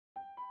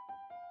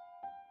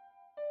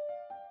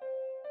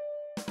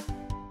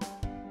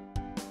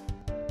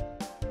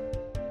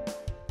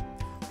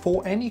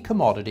For any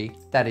commodity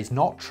that is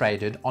not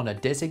traded on a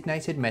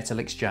designated metal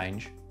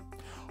exchange,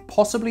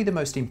 possibly the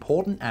most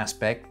important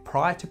aspect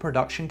prior to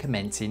production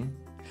commencing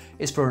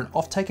is for an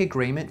offtake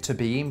agreement to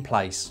be in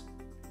place.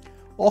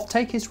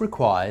 Offtake is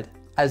required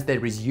as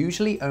there is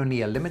usually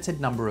only a limited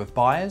number of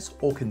buyers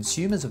or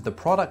consumers of the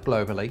product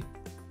globally.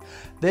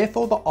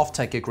 Therefore, the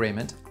offtake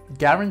agreement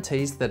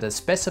guarantees that a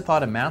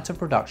specified amount of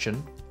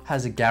production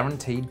has a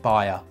guaranteed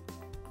buyer.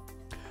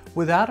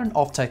 Without an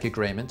offtake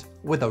agreement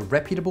with a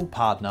reputable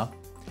partner,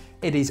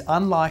 it is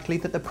unlikely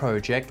that the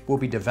project will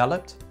be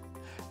developed,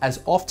 as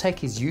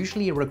offtake is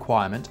usually a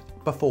requirement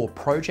before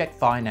project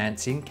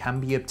financing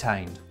can be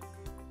obtained.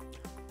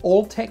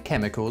 Altech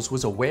Chemicals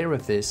was aware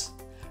of this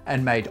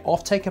and made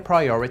offtake a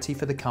priority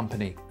for the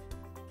company.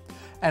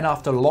 And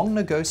after long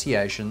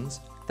negotiations,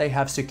 they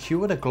have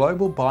secured a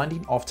global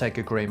binding offtake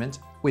agreement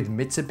with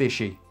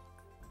Mitsubishi.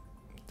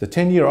 The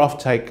 10-year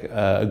offtake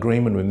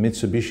agreement with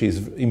Mitsubishi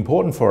is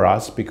important for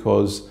us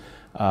because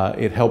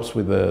it helps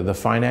with the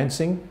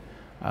financing,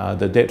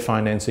 the debt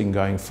financing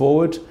going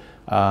forward.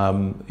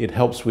 It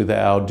helps with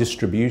our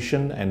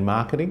distribution and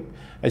marketing.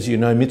 As you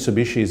know,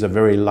 Mitsubishi is a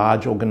very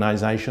large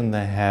organization.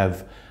 They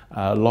have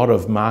a lot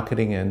of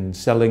marketing and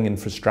selling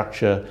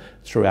infrastructure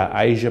throughout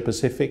Asia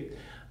Pacific.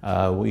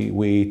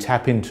 We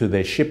tap into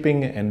their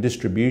shipping and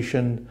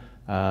distribution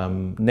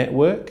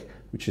network,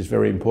 which is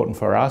very important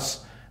for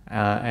us.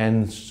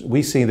 And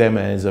we see them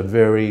as a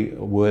very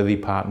worthy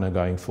partner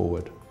going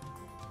forward.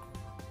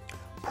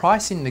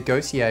 Pricing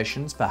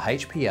negotiations for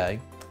HPA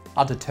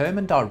are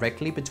determined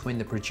directly between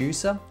the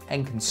producer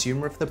and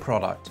consumer of the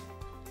product.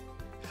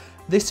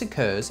 This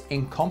occurs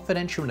in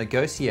confidential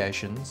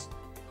negotiations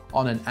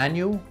on an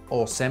annual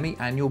or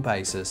semi-annual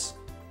basis.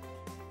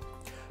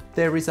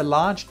 There is a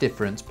large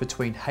difference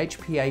between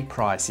HPA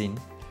pricing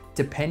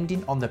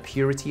depending on the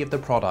purity of the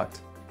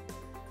product.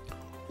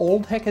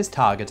 Altech has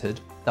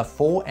targeted the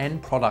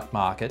 4N product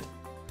market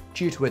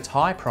due to its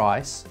high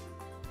price,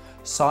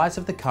 size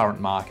of the current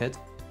market,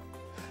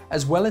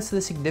 as well as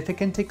the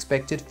significant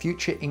expected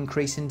future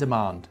increase in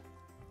demand.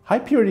 High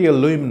purity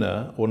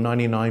alumina, or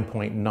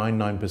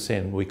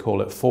 99.99%, we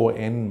call it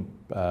 4N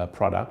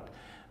product,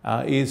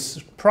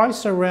 is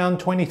priced around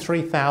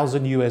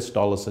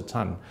 $23,000 a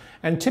ton.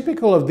 And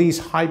typical of these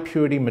high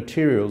purity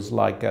materials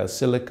like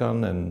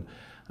silicon and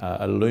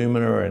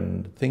alumina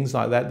and things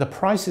like that, the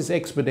price is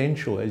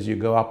exponential as you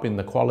go up in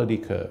the quality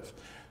curve.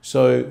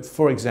 So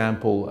for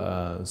example,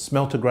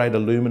 smelter grade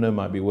alumina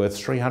might be worth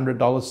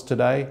 $300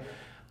 today.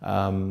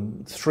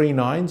 3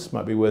 nines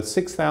might be worth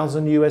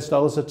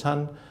 $6,000 a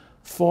ton.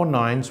 4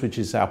 nines, which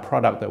is our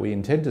product that we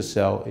intend to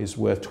sell, is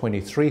worth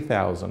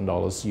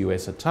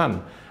 $23,000 a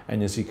ton.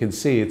 And as you can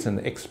see, it's an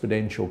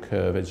exponential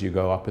curve as you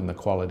go up in the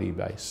quality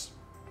base.